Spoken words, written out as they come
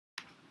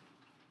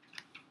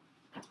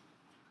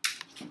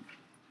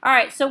All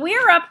right, so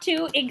we're up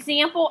to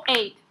example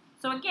 8.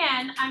 So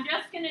again, I'm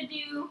just going to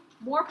do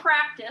more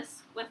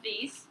practice with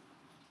these.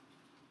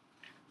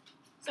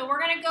 So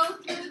we're going to go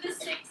through the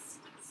 6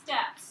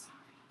 steps.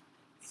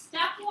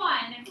 Step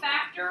 1,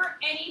 factor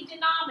any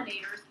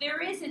denominators.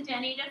 There isn't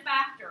any to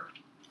factor.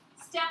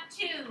 Step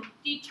 2,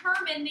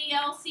 determine the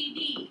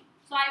LCD.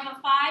 So I have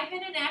a 5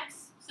 and an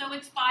x, so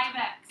it's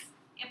 5x.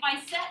 If I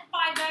set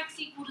 5x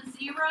equal to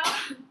 0,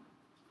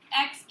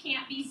 x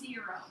can't be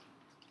 0.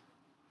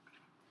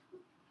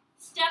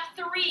 Step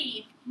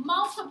 3,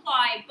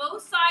 multiply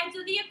both sides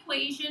of the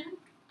equation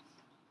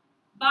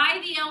by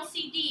the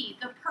LCD.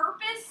 The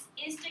purpose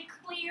is to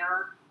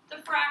clear the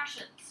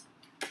fractions.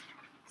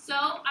 So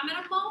I'm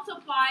going to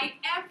multiply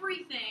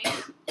everything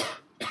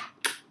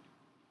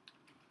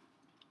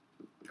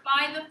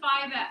by the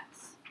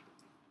 5x.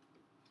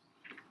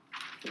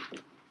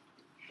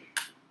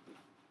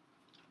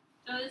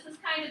 So this is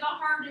kind of the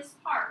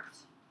hardest part.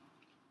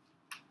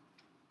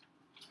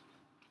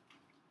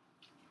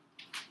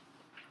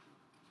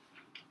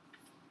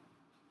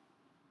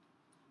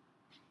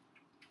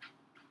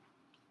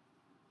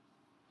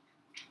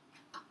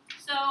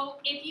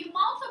 So if you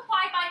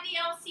multiply by the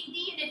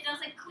LCD and it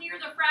doesn't clear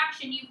the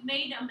fraction, you've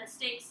made a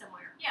mistake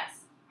somewhere.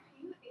 Yes?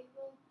 Are you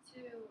able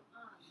to,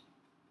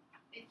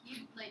 if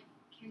you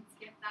can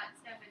skip that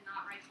step and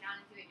not write it down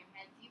and do it in your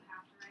head, do you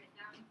have to write it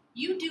down?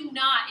 You do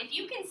not. If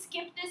you can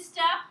skip this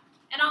step,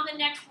 and on the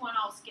next one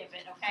I'll skip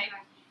it, okay?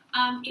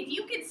 If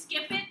you can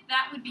skip it,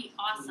 that would be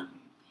awesome.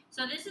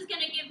 So this is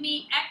going to give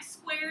me x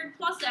squared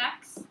plus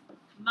x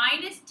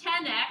minus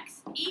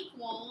 10x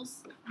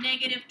equals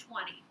negative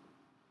 20.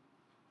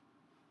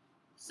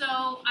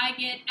 So I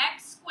get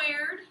x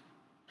squared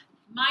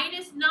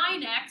minus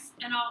 9x,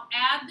 and I'll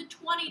add the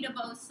 20 to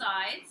both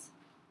sides.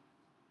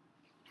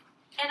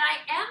 And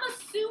I am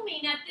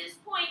assuming at this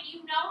point you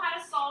know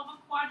how to solve a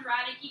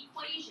quadratic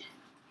equation.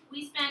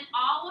 We spent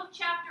all of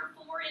chapter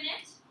 4 in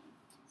it,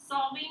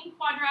 solving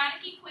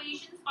quadratic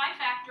equations by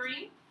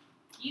factoring.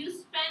 You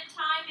spent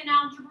time in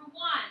algebra 1,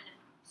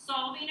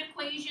 solving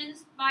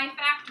equations by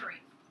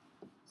factoring.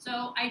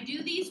 So I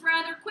do these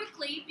rather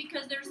quickly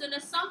because there's an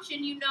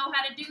assumption you know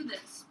how to do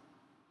this.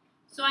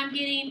 So I'm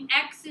getting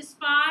x is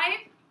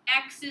 5,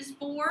 x is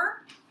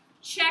 4.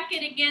 Check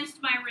it against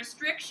my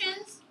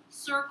restrictions.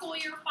 Circle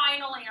your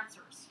final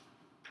answers.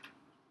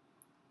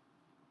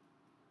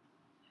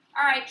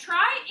 All right,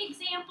 try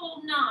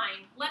example 9.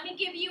 Let me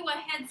give you a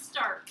head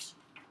start.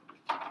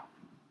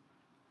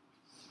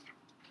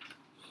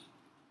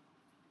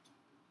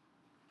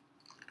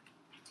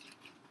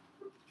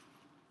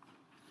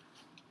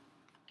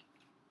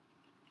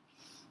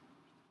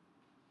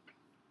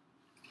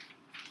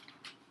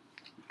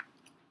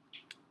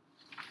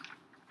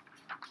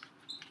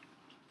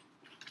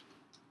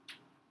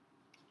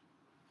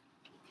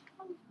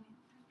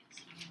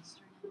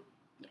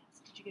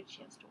 Did you get a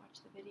chance to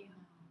watch the video?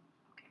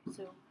 Okay,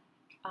 so do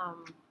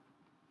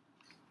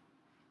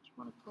you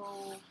want to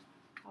go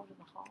out in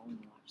the hall and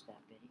watch that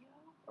video?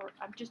 Or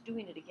I'm just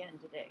doing it again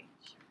today.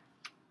 Sure.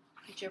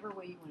 Whichever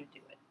way you want to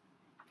do it.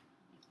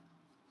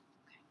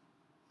 Okay.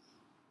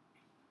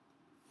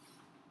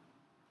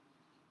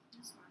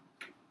 This one.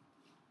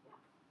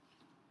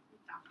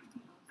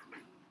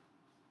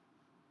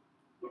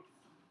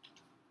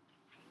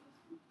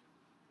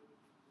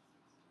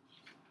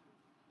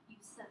 You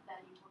set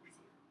that equal to 0.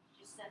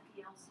 Just set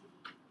the LCD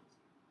equal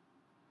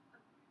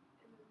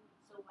to 0.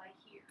 So like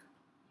here,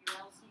 your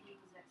LCD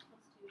was x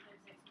plus 2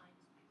 times x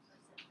minus 2. So I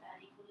set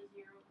that equal to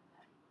 0 and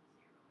that equal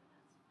to 0.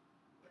 And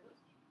that's where those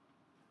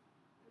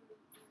came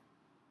from.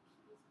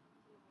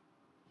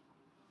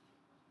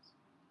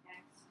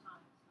 X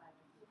times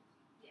 5x.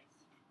 Yes.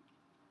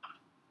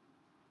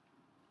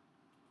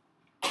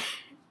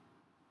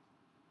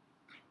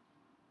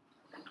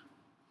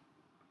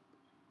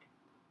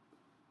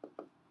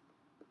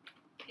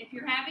 If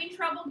you're having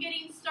trouble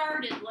getting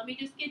started, let me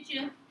just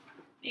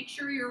make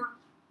sure you're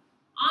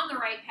on the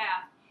right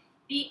path.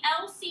 The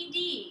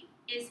LCD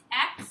is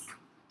x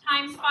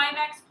times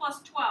 5x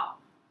plus 12.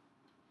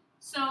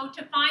 So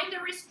to find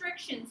the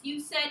restrictions, you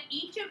set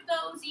each of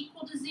those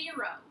equal to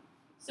 0.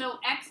 So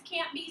x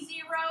can't be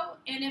 0,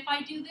 and if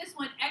I do this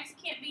one, x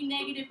can't be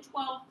negative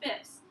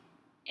 12/5.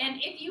 And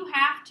if you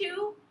have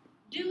to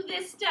do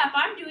this step,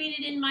 I'm doing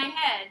it in my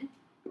head,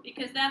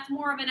 because that's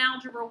more of an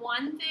algebra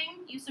 1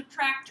 thing. You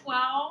subtract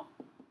 12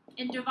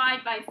 and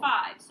divide by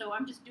 5. So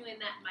I'm just doing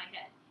that in my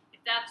head.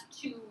 If that's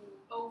too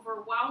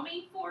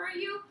overwhelming for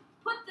you,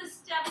 put the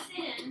steps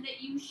in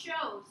that you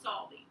show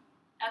solving.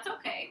 That's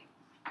okay.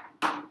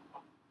 All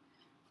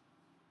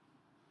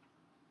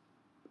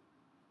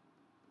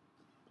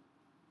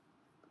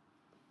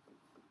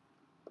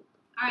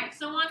right,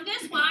 so on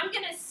this one, I'm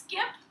going to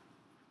skip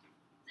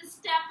the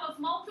step of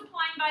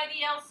multiplying by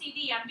the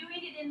LCD. I'm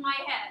doing it in my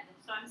head,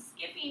 so I'm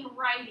skipping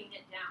writing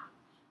it down.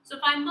 So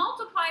if I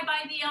multiply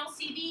by the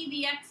LCD,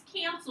 the x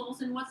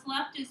cancels, and what's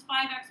left is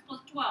 5x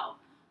plus 12.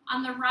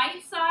 On the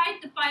right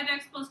side, the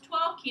 5x plus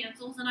 12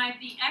 cancels, and I have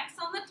the x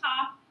on the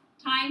top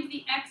times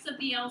the x of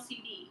the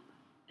LCD.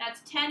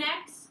 That's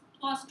 10x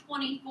plus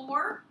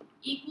 24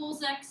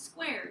 equals x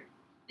squared.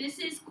 This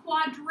is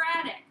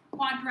quadratic.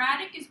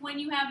 Quadratic is when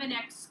you have an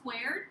x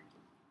squared.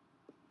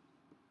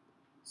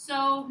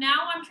 So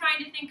now I'm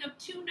trying to think of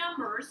two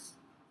numbers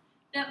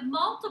that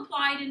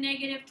multiply to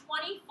negative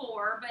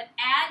 24 but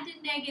add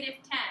to negative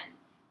 10.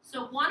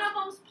 So one of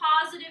them's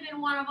positive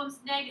and one of them's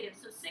negative.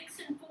 So 6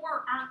 and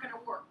 4 aren't going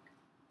to work.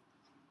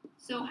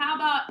 So how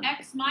about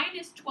x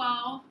minus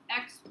 12,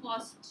 x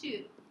plus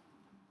 2?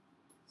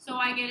 So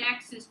I get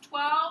x is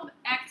 12,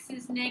 x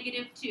is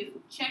negative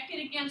 2. Check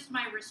it against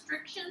my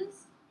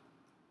restrictions,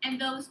 and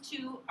those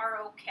two are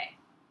okay.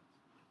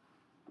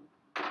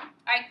 All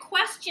right,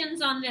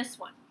 questions on this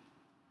one?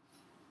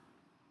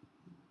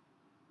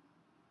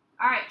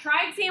 All right,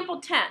 try example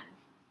 10.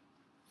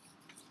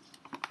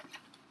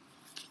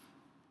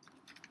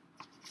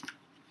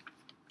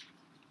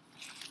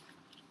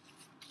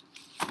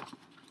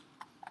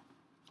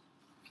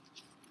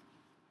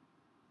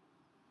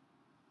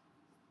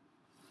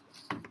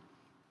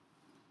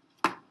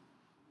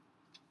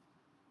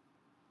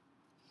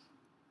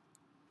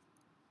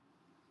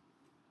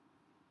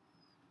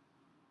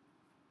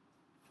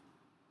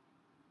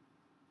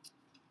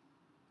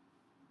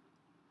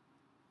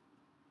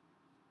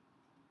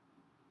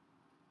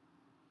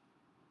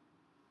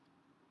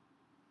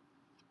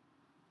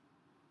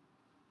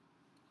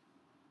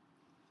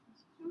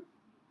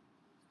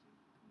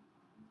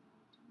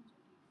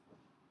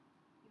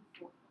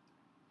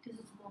 Because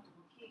it's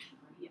multiplication,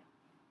 right? Yeah.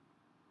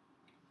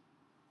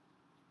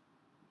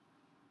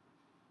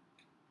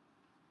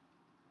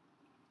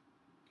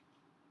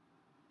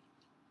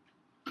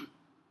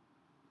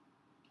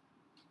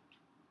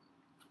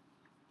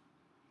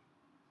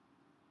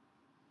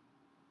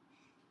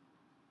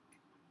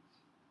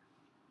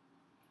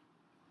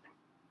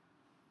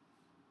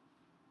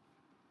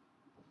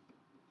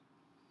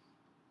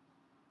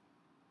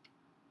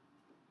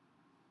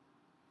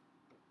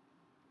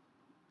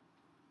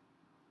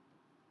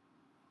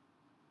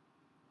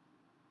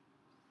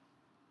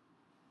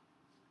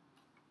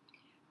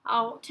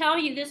 I'll tell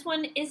you, this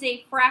one is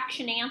a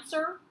fraction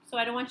answer, so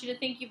I don't want you to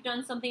think you've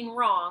done something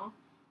wrong.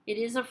 It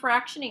is a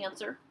fraction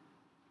answer.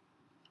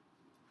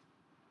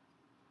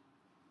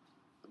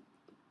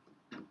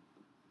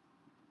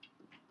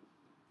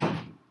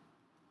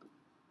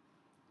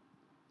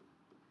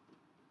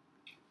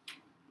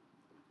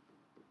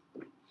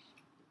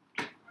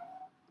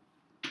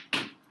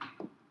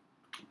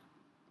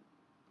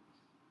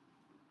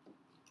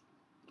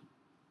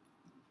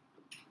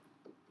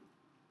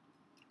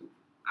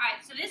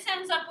 Alright, so this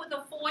ends up with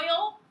a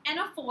FOIL and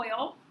a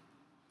FOIL.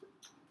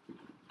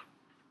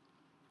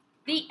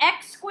 The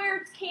x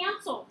squareds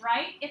cancel,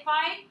 right? If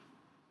I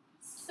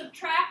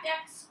subtract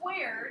x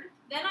squared,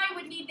 then I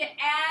would need to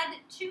add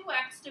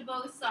 2x to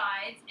both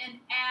sides and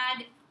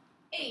add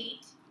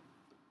 8.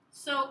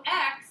 So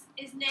x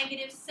is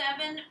negative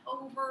 7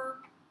 over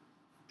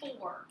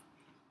 4.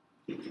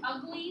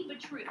 Ugly but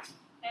true,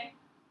 okay?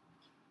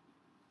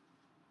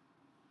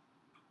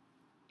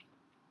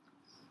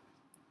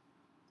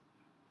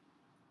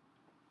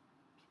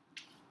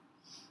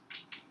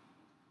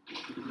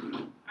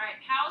 Alright,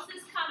 how's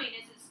this coming?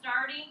 Is it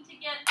starting to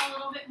get a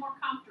little bit more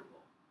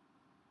comfortable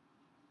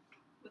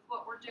with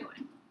what we're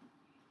doing?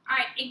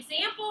 Alright,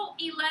 example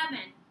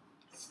 11.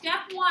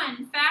 Step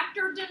 1,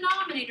 factor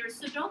denominators.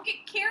 So don't get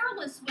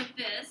careless with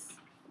this.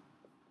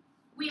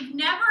 We've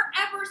never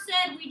ever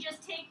said we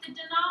just take the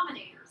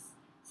denominators.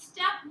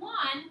 Step 1,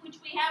 which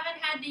we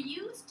haven't had to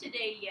use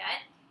today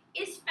yet,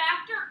 is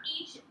factor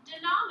each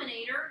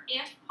denominator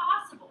if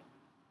possible.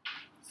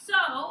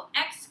 So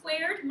x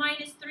squared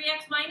minus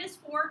 3x minus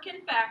 4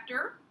 can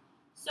factor.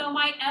 So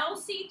my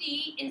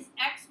LCD is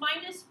x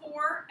minus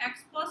 4,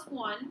 x plus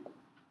 1.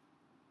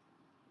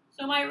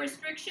 So my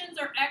restrictions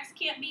are x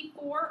can't be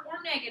 4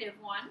 or negative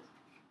 1.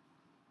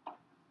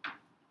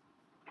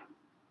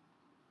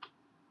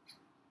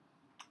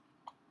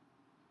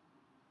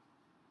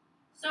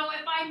 So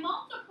if I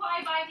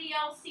multiply by the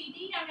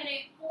LCD, I'm going to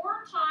get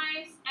 4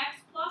 times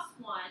x plus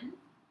 1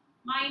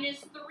 minus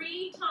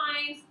 3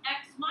 times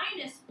x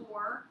minus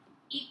 4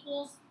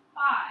 equals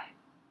 5.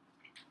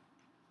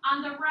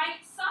 On the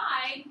right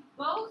side,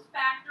 both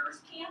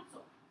factors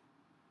cancel.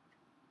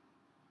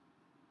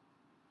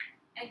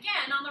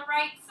 Again, on the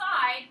right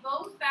side,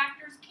 both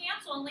factors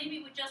cancel and leave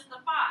me with just the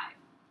 5.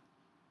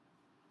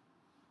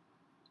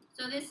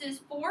 So this is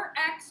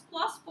 4x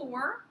plus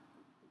 4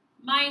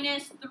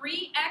 minus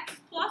 3x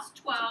plus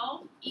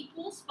 12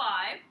 equals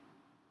 5.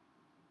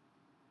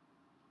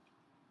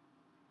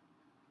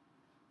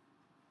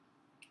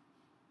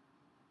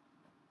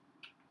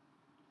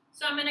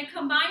 So I'm going to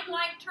combine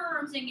like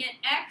terms and get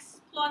x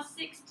plus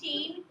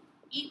 16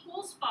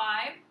 equals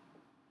 5.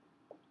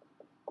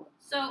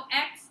 So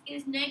x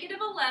is negative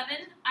 11.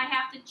 I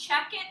have to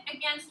check it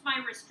against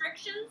my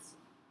restrictions.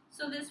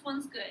 So this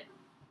one's good.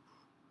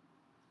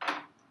 All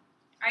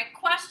right,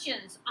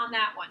 questions on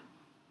that one?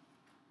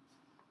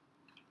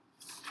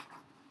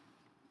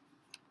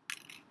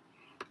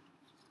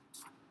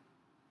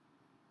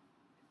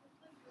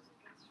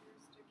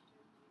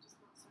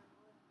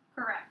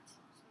 Correct.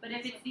 But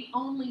if it's the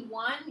only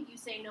one, you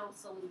say no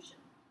solution.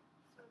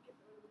 So get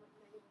rid of like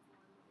 -1 if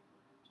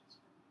we're just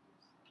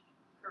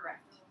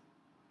Correct.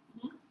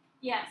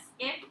 Yes,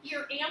 if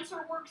your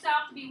answer works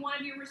out to be one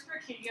of your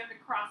restrictions, you have to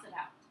cross it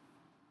out.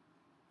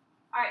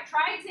 All right,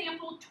 try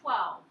example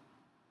 12.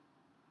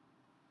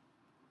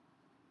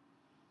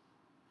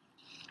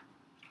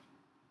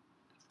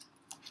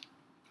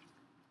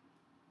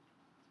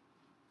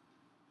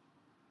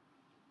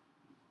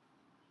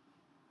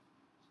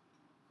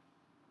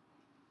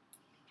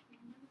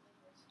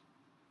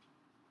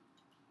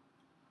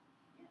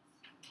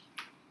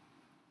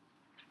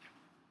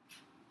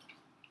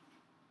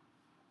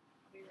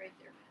 I'll be right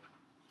there, man.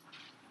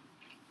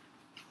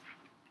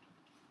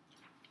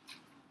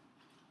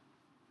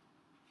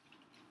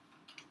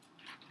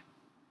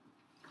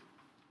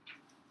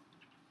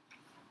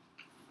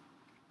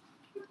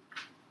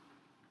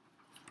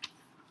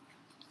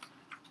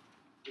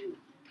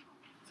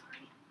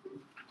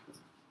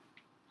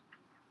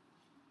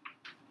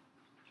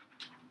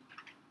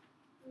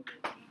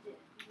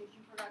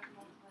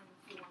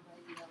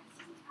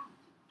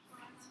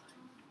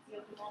 You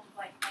have to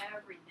multiply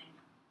everything.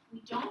 We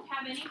don't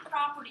have any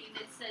property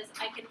that says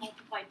I can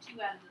multiply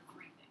 2 out of the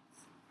 3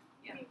 things.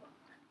 Yeah.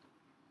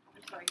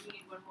 I'm sorry, you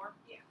need one more?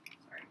 Yeah.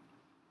 Sorry.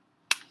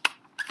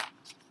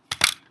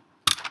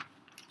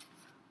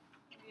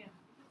 Yeah.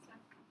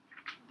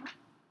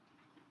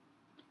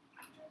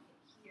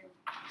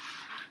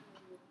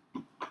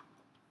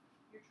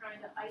 You're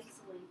trying to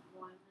isolate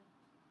one.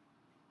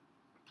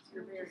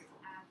 You're very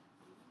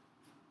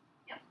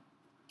Yep.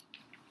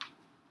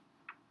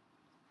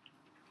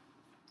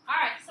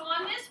 Alright, so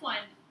on this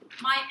one,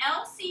 my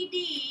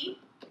LCD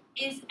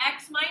is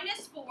x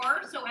minus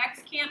 4, so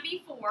x can't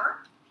be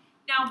 4.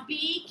 Now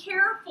be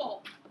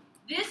careful.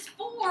 This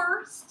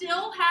 4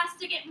 still has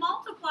to get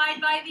multiplied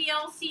by the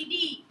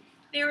LCD.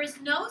 There is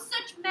no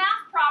such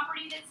math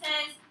property that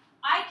says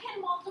I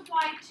can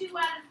multiply 2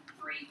 out of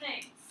 3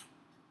 things.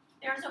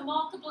 There's a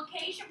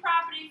multiplication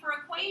property for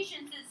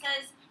equations that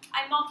says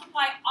I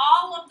multiply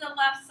all of the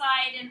left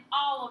side and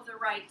all of the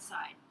right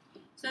side.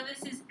 So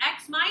this is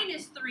x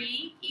minus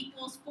 3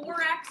 equals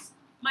 4x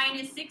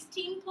minus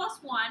 16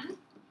 plus 1.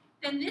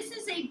 Then this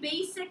is a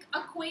basic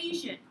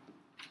equation.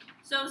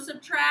 So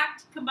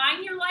subtract,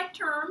 combine your like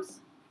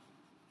terms.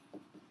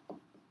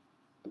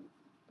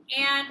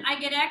 And I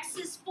get x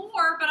is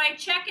 4, but I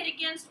check it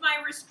against my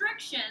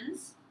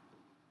restrictions.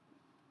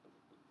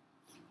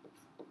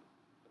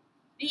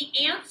 The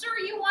answer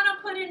you want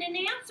to put in an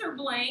answer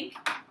blank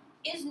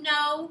is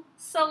no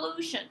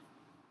solution.